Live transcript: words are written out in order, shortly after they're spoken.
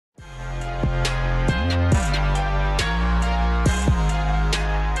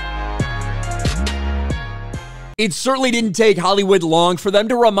It certainly didn't take Hollywood long for them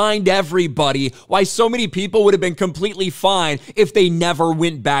to remind everybody why so many people would have been completely fine if they never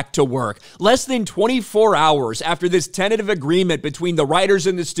went back to work. Less than 24 hours after this tentative agreement between the writers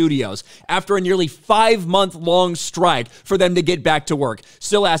and the studios, after a nearly 5-month-long strike for them to get back to work.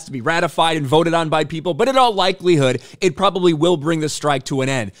 Still has to be ratified and voted on by people, but in all likelihood, it probably will bring the strike to an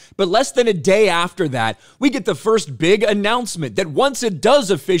end. But less than a day after that, we get the first big announcement that once it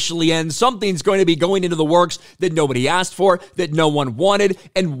does officially end, something's going to be going into the works that nobody asked for, that no one wanted,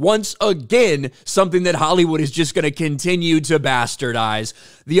 and once again, something that Hollywood is just going to continue to bastardize.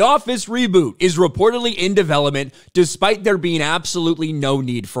 The Office reboot is reportedly in development, despite there being absolutely no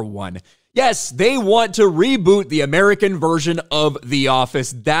need for one. Yes, they want to reboot the American version of The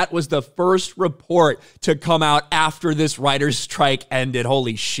Office. That was the first report to come out after this writer's strike ended.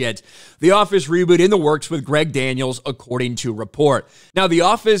 Holy shit. The Office reboot in the works with Greg Daniels, according to report. Now, The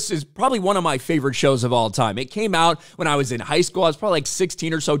Office is probably one of my favorite shows of all time. It came out when I was in high school. I was probably like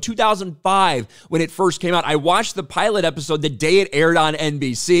 16 or so, 2005 when it first came out. I watched the pilot episode the day it aired on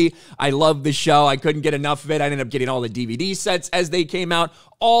NBC. I loved the show. I couldn't get enough of it. I ended up getting all the DVD sets as they came out.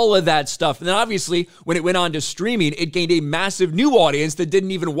 All of that stuff. And then obviously, when it went on to streaming, it gained a massive new audience that didn't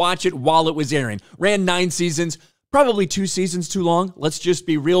even watch it while it was airing. Ran 9 seasons, probably 2 seasons too long. Let's just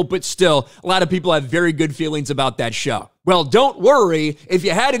be real, but still, a lot of people have very good feelings about that show. Well, don't worry. If you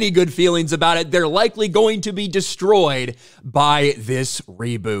had any good feelings about it, they're likely going to be destroyed by this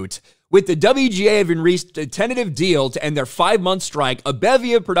reboot. With the WGA having reached a tentative deal to end their 5-month strike, a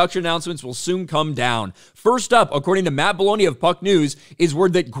bevy of production announcements will soon come down. First up, according to Matt Maloney of Puck News, is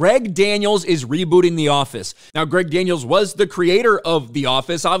word that Greg Daniels is rebooting The Office. Now, Greg Daniels was the creator of The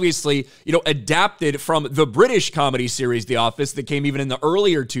Office, obviously, adapted from the British comedy series The Office that came even in the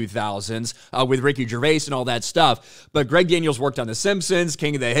earlier 2000s with Ricky Gervais and all that stuff. But Greg Daniels worked on The Simpsons,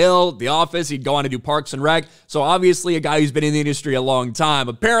 King of the Hill, The Office. He'd go on to do Parks and Rec. So obviously a guy who's been in the industry a long time.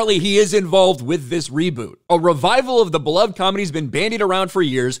 Apparently, he is involved with this reboot. A revival of the beloved comedy has been bandied around for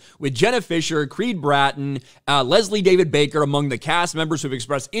years, with Jenna Fisher, Creed Bratton, Leslie David Baker among the cast members who have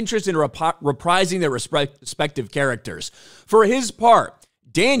expressed interest in reprising their respective characters. For his part,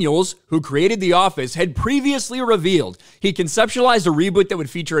 Daniels, who created The Office, had previously revealed he conceptualized a reboot that would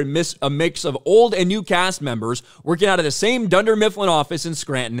feature a mix of old and new cast members working out of the same Dunder Mifflin office in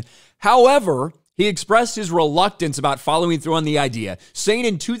Scranton. However, he expressed his reluctance about following through on the idea, saying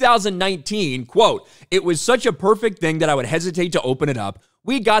in 2019, quote, "It was such a perfect thing that I would hesitate to open it up.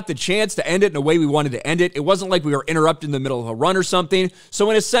 We got the chance to end it in a way we wanted to end it. It wasn't like we were interrupted in the middle of a run or something. So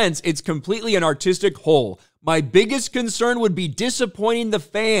in a sense, it's completely an artistic whole. My biggest concern would be disappointing the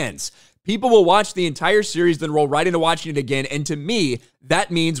fans. People will watch the entire series, then roll right into watching it again. And to me,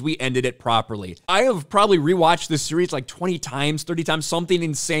 that means we ended it properly." I have probably rewatched this series like 20 times, 30 times, something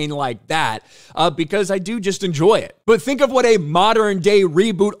insane like that, because I do just enjoy it. But think of what a modern day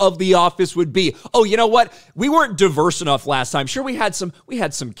reboot of The Office would be. Oh, you know what? We weren't diverse enough last time. Sure, we had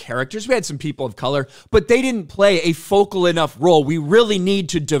some characters, we had some people of color, but they didn't play a focal enough role. We really need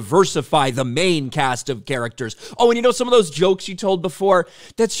to diversify the main cast of characters. Oh, and some of those jokes you told before,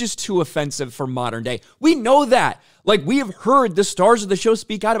 that's just too offensive for modern day. We know that. Like, we have heard the stars of the show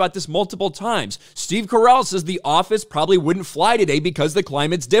speak out about this multiple times. Steve Carell says The Office probably wouldn't fly today because the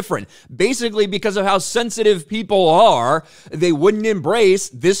climate's different. Basically, because of how sensitive people are, they wouldn't embrace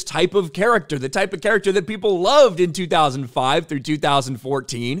this type of character, the type of character that people loved in 2005 through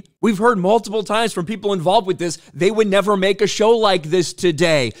 2014. We've heard multiple times from people involved with this, they would never make a show like this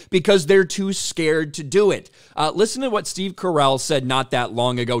today because they're too scared to do it. Listen to what Steve Carell said not that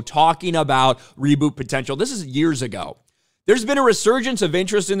long ago, talking about reboot potential. This is years ago. "There's been a resurgence of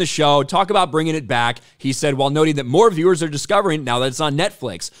interest in the show. Talk about bringing it back," he said, while noting that more viewers are discovering now that it's on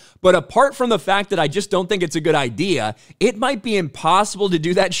Netflix. "But apart from the fact that I just don't think it's a good idea, it might be impossible to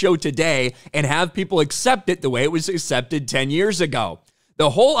do that show today and have people accept it the way it was accepted 10 years ago.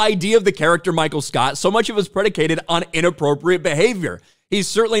 The whole idea of the character Michael Scott, so much of it was predicated on inappropriate behavior. He's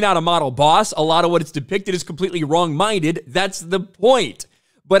certainly not a model boss. A lot of what it's depicted is completely wrong-minded. That's the point.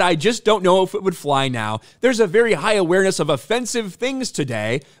 But I just don't know if it would fly now. There's a very high awareness of offensive things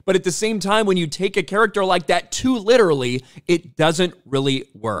today, but at the same time, when you take a character like that too literally, it doesn't really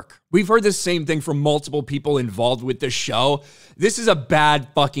work." We've heard the same thing from multiple people involved with the show. This is a bad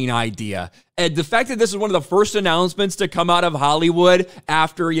fucking idea. And the fact that this is one of the first announcements to come out of Hollywood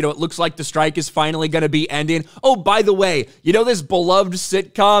after, it looks like the strike is finally going to be ending. Oh, by the way, this beloved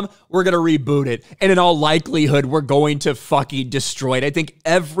sitcom, we're going to reboot it. And in all likelihood, we're going to fucking destroy it. I think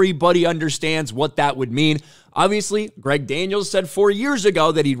everybody understands what that would mean. Obviously, Greg Daniels said 4 years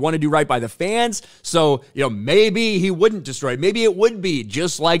ago that he'd want to do right by the fans. So, maybe he wouldn't destroy it. Maybe it would be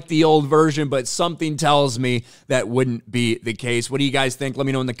just like the old version, but something tells me that wouldn't be the case. What do you guys think? Let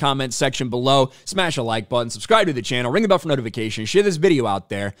me know in the comments section below. Smash a like button, subscribe to the channel, ring the bell for notifications, share this video out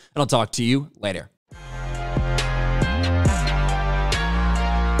there, and I'll talk to you later.